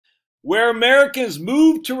Where Americans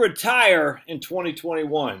Move to Retire in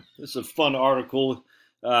 2021. This is a fun article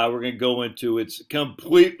we're going to go into. It's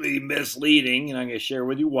completely misleading, and I'm going to share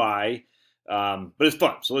with you why. But it's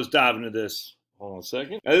fun, so let's dive into this. Hold on a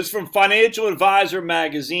second. Now, this is from Financial Advisor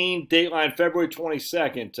magazine, dateline February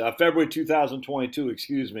 22nd, February 2022,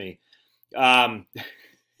 excuse me. I'm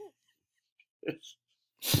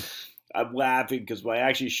laughing because when I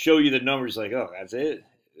actually show you the numbers, like, oh, that's it.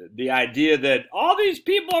 The idea that all these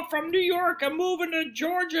people from New York are moving to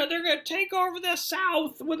Georgia, they're going to take over the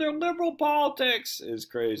South with their liberal politics is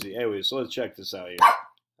crazy. Anyway, so let's check this out here.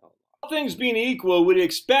 All things being equal, we'd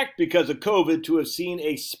expect because of COVID to have seen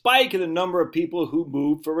a spike in the number of people who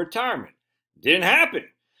moved for retirement. Didn't happen.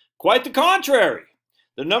 Quite the contrary.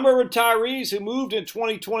 The number of retirees who moved in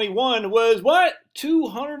 2021 was what?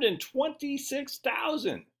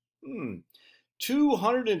 226,000.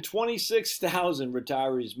 226,000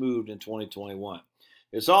 retirees moved in 2021.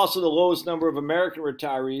 It's also the lowest number of American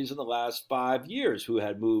retirees in the last 5 years who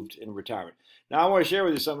had moved in retirement. Now, I want to share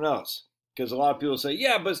with you something else, because a lot of people say,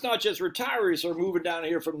 yeah, but it's not just retirees who are moving down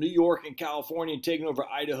here from New York and California and taking over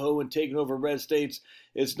Idaho and taking over red states.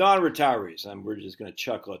 It's non-retirees. And we're just going to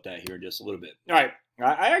chuckle at that here in just a little bit. All right.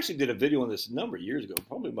 I actually did a video on this a number of years ago,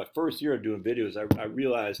 probably my first year of doing videos. I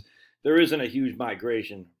realized there isn't a huge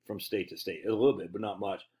migration from state to state. A little bit, but not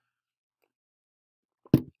much.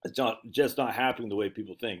 It's just not happening the way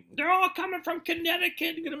people think. They're all coming from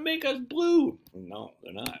Connecticut. They're going to make us blue. No,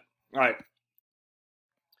 they're not. All right.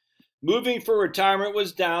 Moving for retirement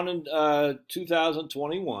was down in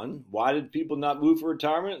 2021. Why did people not move for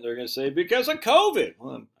retirement? They're going to say because of COVID.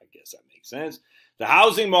 Well, I guess that makes sense. The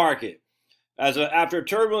housing market. After a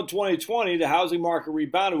turbulent 2020, the housing market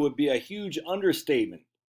rebounded would be a huge understatement.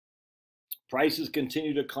 Prices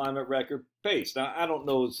continue to climb at record pace. Now, I don't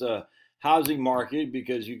know it's a housing market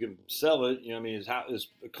because you can sell it. You know, I mean, it's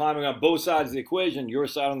climbing on both sides of the equation, your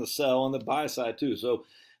side on the sell and the buy side too. So I'm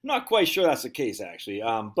not quite sure that's the case, actually.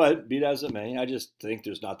 But be that as it may, I just think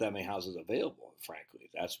there's not that many houses available,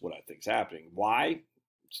 frankly. That's what I think is happening. Why?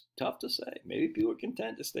 It's tough to say. Maybe people are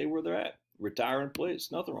content to stay where they're at. Retire in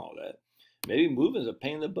place. Nothing wrong with that. Maybe moving is a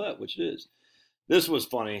pain in the butt, which it is. This was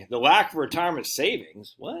funny. The lack of retirement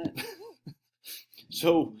savings. What?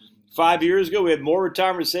 So 5 years ago, we had more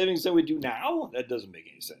retirement savings than we do now? That doesn't make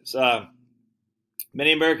any sense.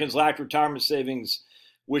 Many Americans lacked retirement savings,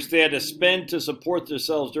 which they had to spend to support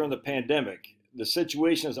themselves during the pandemic. The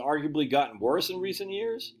situation has arguably gotten worse in recent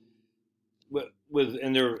years.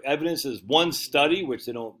 And their evidence is one study, which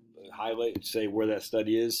they don't highlight, say where that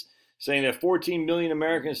study is, saying that 14 million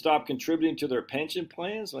Americans stopped contributing to their pension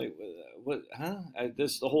plans. Like, what? Huh?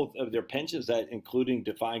 This the whole of their pensions, that including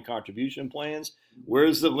defined contribution plans.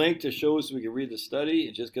 Where's the link to show us so we can read the study?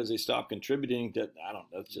 And just because they stopped contributing, that I don't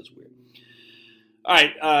know. That's just weird. All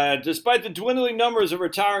right. Despite the dwindling numbers of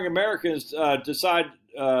retiring Americans, deciding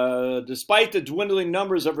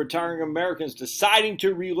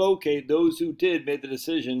to relocate, those who did made the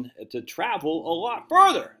decision to travel a lot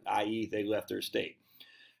further, i.e., they left their state.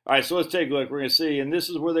 All right, so let's take a look. We're going to see, and this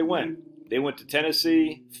is where they went. They went to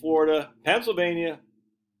Tennessee, Florida, Pennsylvania,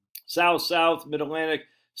 South, Mid-Atlantic,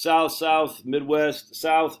 South, Midwest,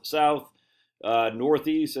 South,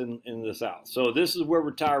 Northeast, and in the South. So this is where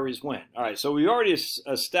retirees went. All right, so we already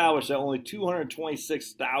established that only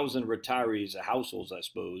 226,000 retirees, households, I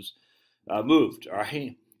suppose, moved. All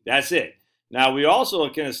right, that's it. Now, we also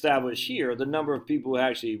can establish here the number of people who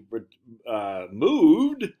actually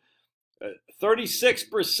moved.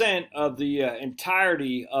 36% of the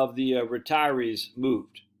entirety of the retirees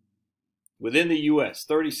moved within the U.S.,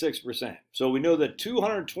 36%. So we know that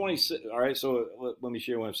 226, all right, so let me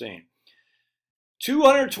share what I'm saying.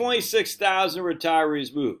 226,000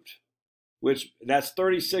 retirees moved, which that's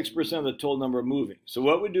 36% of the total number of moving. So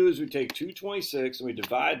what we do is we take 226 and we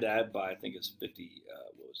divide that by, I think it's 50,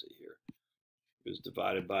 what was it here? It was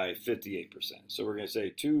divided by 58%. So we're going to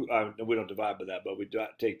say we don't divide by that, but we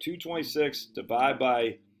take 226, divide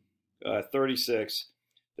by 36.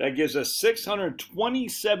 That gives us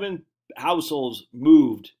 627 households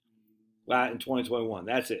moved in 2021.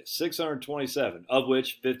 That's it, 627, of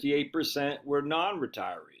which 58% were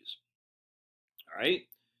non-retirees. All right?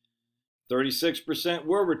 36%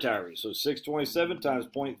 were retirees. So 627 times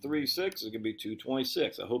 0.36 is going to be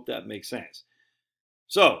 226. I hope that makes sense.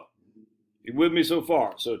 So, you with me so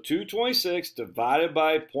far? So 226 divided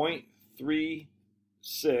by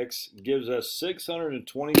 0.36 gives us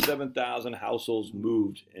 627,000 households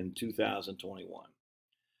moved in 2021.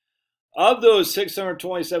 Of those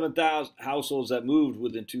 627,000 households that moved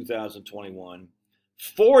within 2021,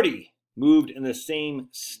 40 moved in the same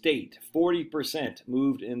state. 40%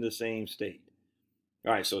 moved in the same state.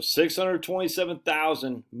 All right, so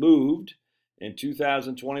 627,000 moved in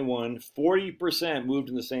 2021. 40% moved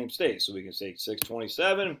in the same state. So we can say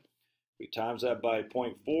 627. We times that by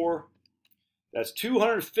 0.4. That's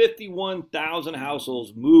 251,000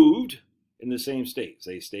 households moved in the same states.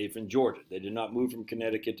 They stayed from Georgia. They did not move from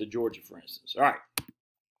Connecticut to Georgia, for instance. All right,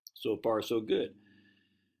 so far so good.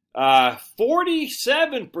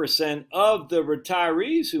 47% of the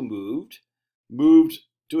retirees who moved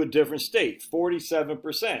to a different state.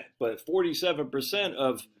 47%, but 47%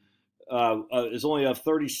 of is only of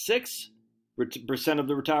 36% of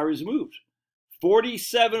the retirees moved.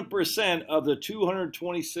 47% of the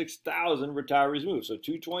 226,000 retirees moved. So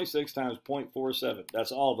 226 times 0.47.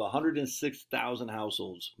 That's all of 106,000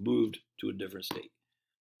 households moved to a different state.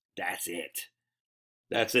 That's it.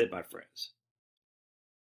 That's it, my friends.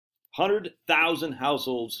 100,000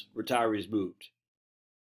 households, retirees moved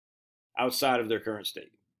outside of their current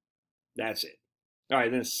state. That's it. All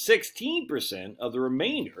right, then 16% of the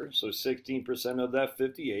remainder, so 16% of that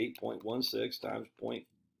 58.16 times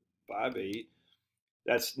 0.58,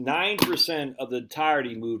 that's 9% of the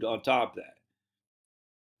entirety moved on top of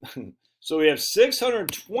that. So we have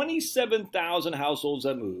 627,000 households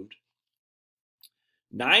that moved.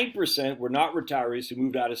 9% were not retirees who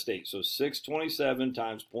moved out of state. So 627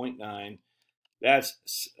 times 0.9, that's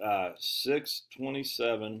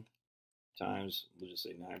 627 times, we'll just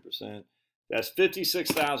say 9%. That's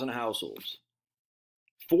 56,000 households.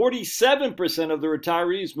 47% of the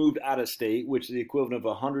retirees moved out of state, which is the equivalent of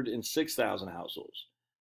 106,000 households.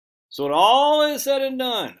 So when all is said and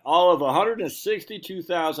done, all of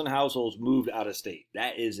 162,000 households moved out of state.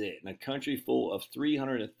 That is it. In a country full of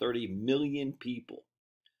 330 million people,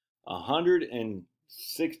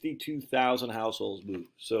 162,000 households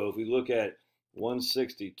moved. So if we look at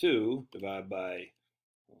 162 divided by,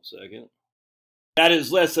 one second, that is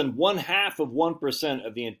less than 0.5%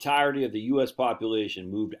 of the entirety of the U.S. population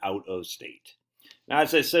moved out of state. Now,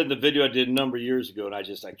 as I said in the video I did a number of years ago, and I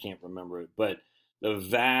can't remember it, but the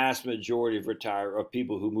vast majority of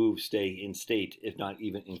people who move stay in state, if not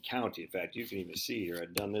even in county. In fact, you can even see here,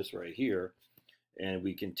 I've done this right here, and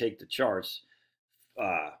we can take the charts.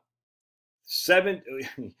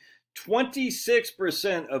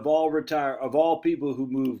 26% of all people who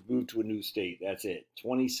move to a new state. That's it,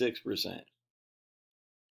 26%.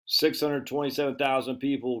 627,000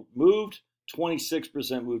 people moved,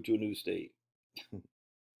 26% moved to a new state.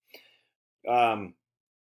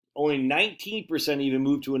 Only 19% even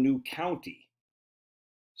moved to a new county.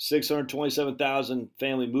 627,000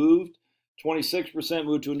 family moved, 26%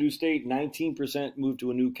 moved to a new state, 19% moved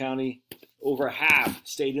to a new county. Over half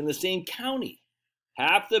stayed in the same county.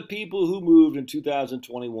 Half the people who moved in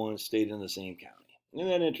 2021 stayed in the same county. Isn't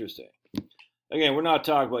that interesting? Again, we're not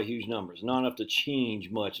talking about huge numbers, not enough to change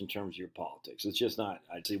much in terms of your politics. It's just not.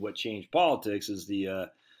 I'd say what changed politics is the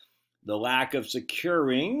lack of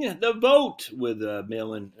securing the vote with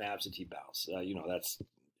mail-in and absentee ballots. That's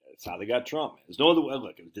how they got Trump. There's no other way.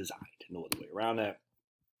 Look, it was designed. No other way around that.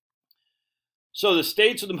 So the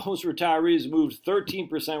states with the most retirees moved.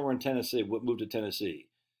 13% were in Tennessee. Moved to Tennessee.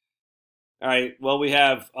 All right. Well, we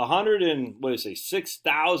have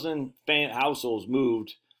 6,000 households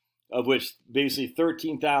moved, of which basically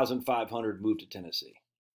 13,500 moved to Tennessee.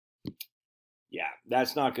 Yeah,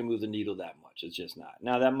 that's not going to move the needle that much. It's just not.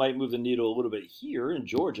 Now, that might move the needle a little bit here in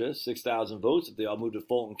Georgia, 6,000 votes if they all moved to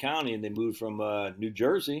Fulton County and they moved from New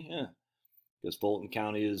Jersey. Yeah, because Fulton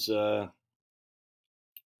County is,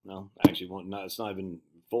 it's not even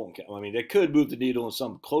Fulton County. I mean, they could move the needle in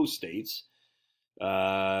some close states.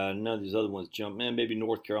 None of these other ones jump. Man, maybe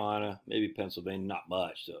North Carolina, maybe Pennsylvania, not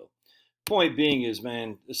much. So, point being is,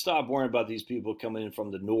 man, stop worrying about these people coming in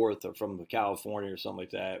from the north or from California or something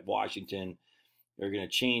like that, Washington. They're going to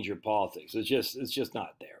change your politics. It's just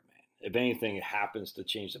not there, man. If anything, it happens to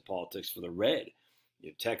change the politics for the red.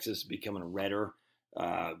 Texas is becoming redder.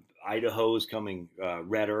 Idaho is coming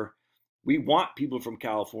redder. We want people from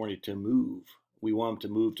California to move. We want them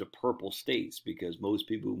to move to purple states because most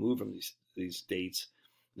people who move from these states,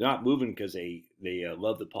 they're not moving because they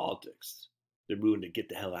love the politics. They're moving to get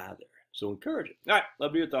the hell out of there. So encourage it. All right,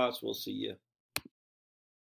 love your thoughts. We'll see you